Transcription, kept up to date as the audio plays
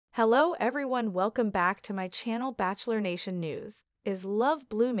Hello everyone, welcome back to my channel Bachelor Nation News. Is love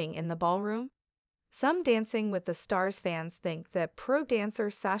blooming in the ballroom? Some Dancing with the Stars fans think that pro dancer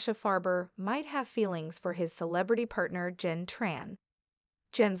Sasha Farber might have feelings for his celebrity partner Jenn Tran.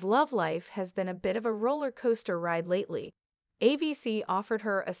 Jenn's love life has been a bit of a roller coaster ride lately. ABC offered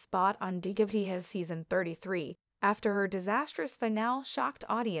her a spot on DWTS season 33 after her disastrous finale shocked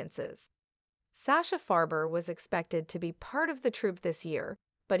audiences. Sasha Farber was expected to be part of the troupe this year,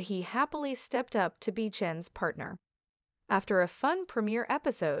 but he happily stepped up to be Jenn's partner. After a fun premiere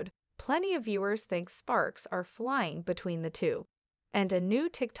episode, plenty of viewers think sparks are flying between the two, and a new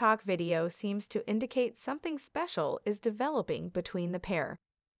TikTok video seems to indicate something special is developing between the pair.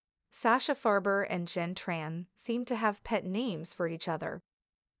 Sasha Farber and Jenn Tran seem to have pet names for each other.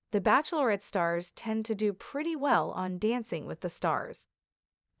 The Bachelorette stars tend to do pretty well on Dancing with the Stars.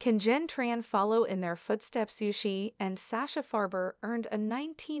 Can Jenn Tran follow in their footsteps? She and Sasha Farber earned a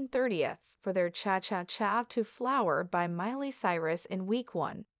 1930th for their Cha-Cha-Cha to Flower by Miley Cyrus in Week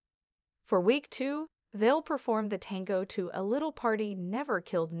 1. For Week 2, they'll perform the tango to A Little Party Never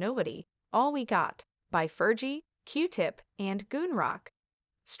Killed Nobody, All We Got, by Fergie, Q-Tip, and Goonrock.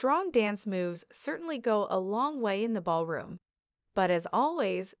 Strong dance moves certainly go a long way in the ballroom. But as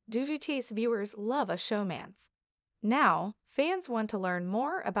always, DWTS viewers love a showmance. Now, fans want to learn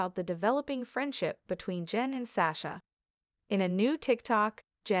more about the developing friendship between Jenn and Sasha. In a new TikTok,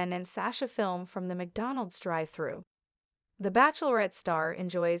 Jenn and Sasha film from the McDonald's drive-thru. The Bachelorette star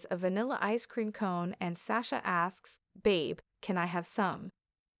enjoys a vanilla ice cream cone and Sasha asks, "Babe, can I have some?"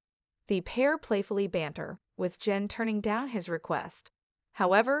 The pair playfully banter, with Jenn turning down his request.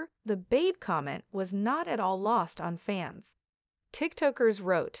 However, the "babe" comment was not at all lost on fans. TikTokers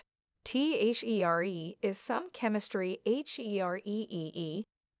wrote, "THERE is some chemistry HEREEE.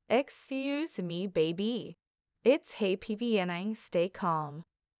 Excuse me, baby. It's hey PVNing, stay calm."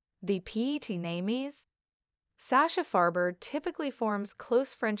 The PET name is? Sasha Farber typically forms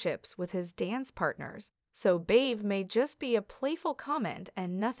close friendships with his dance partners, so babe may just be a playful comment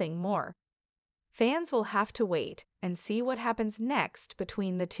and nothing more. Fans will have to wait and see what happens next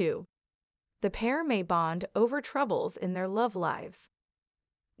between the two. The pair may bond over troubles in their love lives.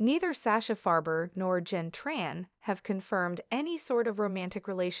 Neither Sasha Farber nor Jenn Tran have confirmed any sort of romantic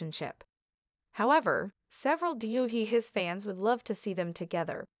relationship. However, several DWTS fans would love to see them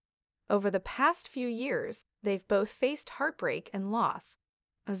together. Over the past few years, they've both faced heartbreak and loss.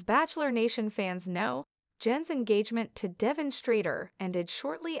 As Bachelor Nation fans know, Jenn's engagement to Devin Strader ended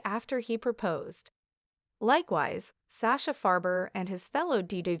shortly after he proposed. Likewise, Sasha Farber and his fellow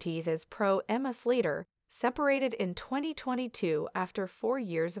DWTS pro Emma Slater separated in 2022 after 4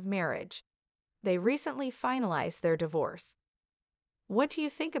 years of marriage. They recently finalized their divorce. What do you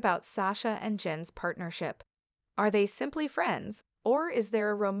think about Sasha and Jenn's partnership? Are they simply friends, or is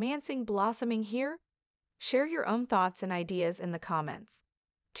there a romancing blossoming here? Share your own thoughts and ideas in the comments.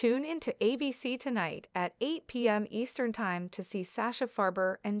 Tune into ABC tonight at 8 p.m. Eastern Time to see Sasha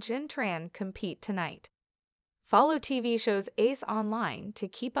Farber and Jenn Tran compete tonight. Follow TV shows Ace online to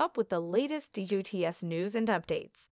keep up with the latest DWTS news and updates.